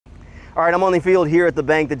All right, I'm on the field here at the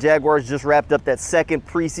bank. The Jaguars just wrapped up that second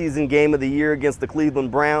preseason game of the year against the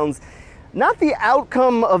Cleveland Browns. Not the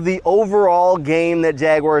outcome of the overall game that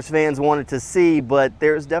Jaguars fans wanted to see, but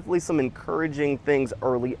there's definitely some encouraging things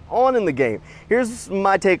early on in the game. Here's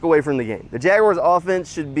my takeaway from the game. The Jaguars offense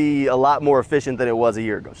should be a lot more efficient than it was a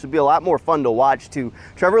year ago. Should be a lot more fun to watch too.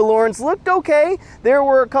 Trevor Lawrence looked okay. There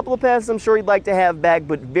were a couple of passes I'm sure he'd like to have back,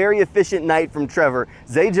 but very efficient night from Trevor.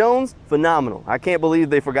 Zay Jones, phenomenal. I can't believe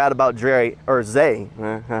they forgot about Zay.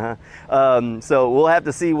 So we'll have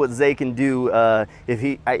to see what Zay can do. If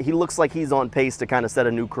he looks like he's on pace to kind of set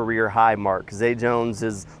a new career high mark. Zay Jones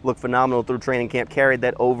has looked phenomenal through training camp, carried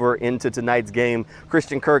that over into tonight's game.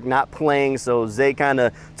 Christian Kirk not playing, so Zay kind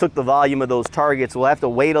of took the volume of those targets. We'll have to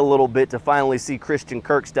wait a little bit to finally see Christian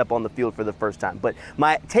Kirk step on the field for the first time. But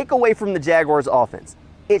my takeaway from the Jaguars offense,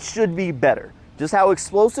 it should be better. Just how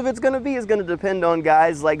explosive it's going to be is going to depend on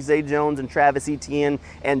guys like Zay Jones and Travis Etienne,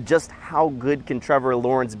 and just how good can Trevor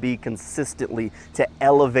Lawrence be consistently to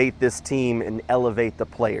elevate this team and elevate the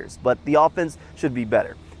players. But the offense should be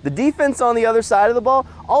better. The defense on the other side of the ball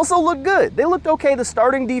also looked good. They looked okay. The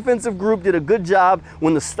starting defensive group did a good job.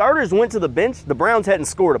 When the starters went to the bench, the Browns hadn't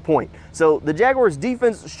scored a point. So the Jaguars'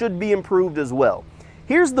 defense should be improved as well.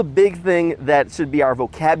 Here's the big thing that should be our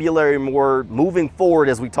vocabulary word moving forward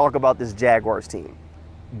as we talk about this Jaguars team.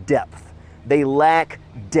 Depth. They lack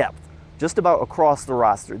depth just about across the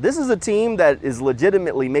roster. This is a team that is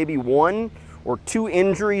legitimately maybe 1 or 2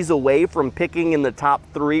 injuries away from picking in the top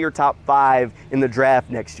 3 or top 5 in the draft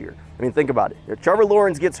next year. I mean, think about it. If Trevor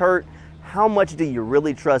Lawrence gets hurt, how much do you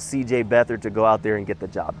really trust C.J. Beathard to go out there and get the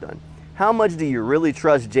job done? How much do you really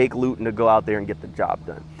trust Jake Luton to go out there and get the job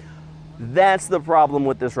done? That's the problem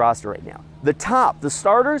with this roster right now. The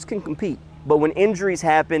starters can compete, but when injuries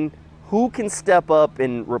happen, who can step up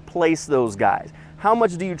and replace those guys? How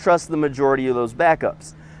much do you trust the majority of those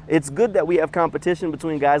backups? It's good that we have competition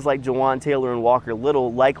between guys like Jawan Taylor and Walker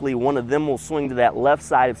Little. Likely one of them will swing to that left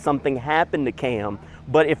side if something happened to Cam.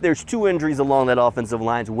 But if there's 2 injuries along that offensive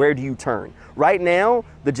line, where do you turn? Right now,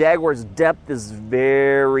 the Jaguars' depth is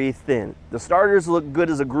very thin. The starters look good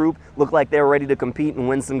as a group, look like they're ready to compete and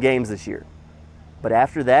win some games this year. But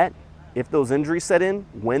after that, if those injuries set in,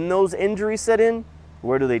 when those injuries set in,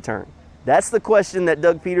 where do they turn? That's the question that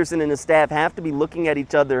Doug Peterson and his staff have to be looking at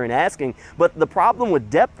each other and asking. But the problem with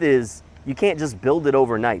depth is you can't just build it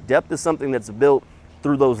overnight. Depth is something that's built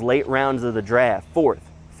through those late rounds of the draft, 4th,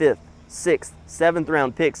 5th, 6th, 7th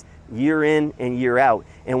round picks, year in and year out.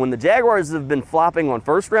 And when the Jaguars have been flopping on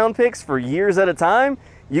 1st round picks for years at a time,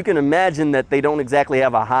 you can imagine that they don't exactly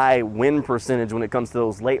have a high win percentage when it comes to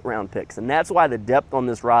those late round picks. And that's why the depth on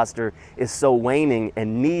this roster is so waning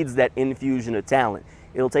and needs that infusion of talent.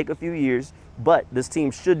 It'll take a few years, but this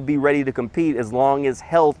team should be ready to compete as long as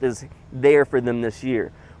health is there for them this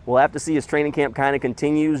year. We'll have to see as training camp kind of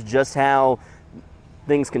continues just how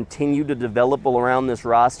things continue to develop around this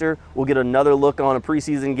roster. We'll get another look on a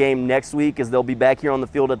preseason game next week as they'll be back here on the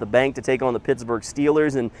field at the bank to take on the Pittsburgh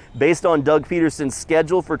Steelers. And based on Doug Peterson's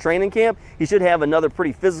schedule for training camp, he should have another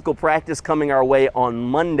pretty physical practice coming our way on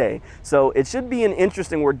Monday. So it should be an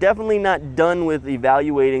interesting, we're definitely not done with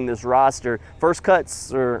evaluating this roster. First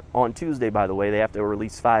cuts are on Tuesday, by the way. They have to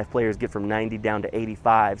release 5 players, get from 90 down to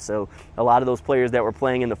 85. So a lot of those players that were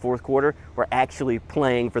playing in the 4th quarter were actually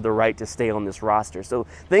playing for the right to stay on this roster. So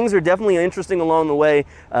things are definitely interesting along the way.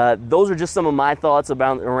 Those are just some of my thoughts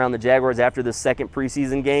around the Jaguars after this second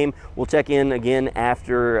preseason game. We'll check in again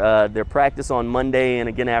after their practice on Monday and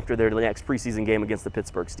again after their next preseason game against the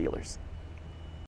Pittsburgh Steelers.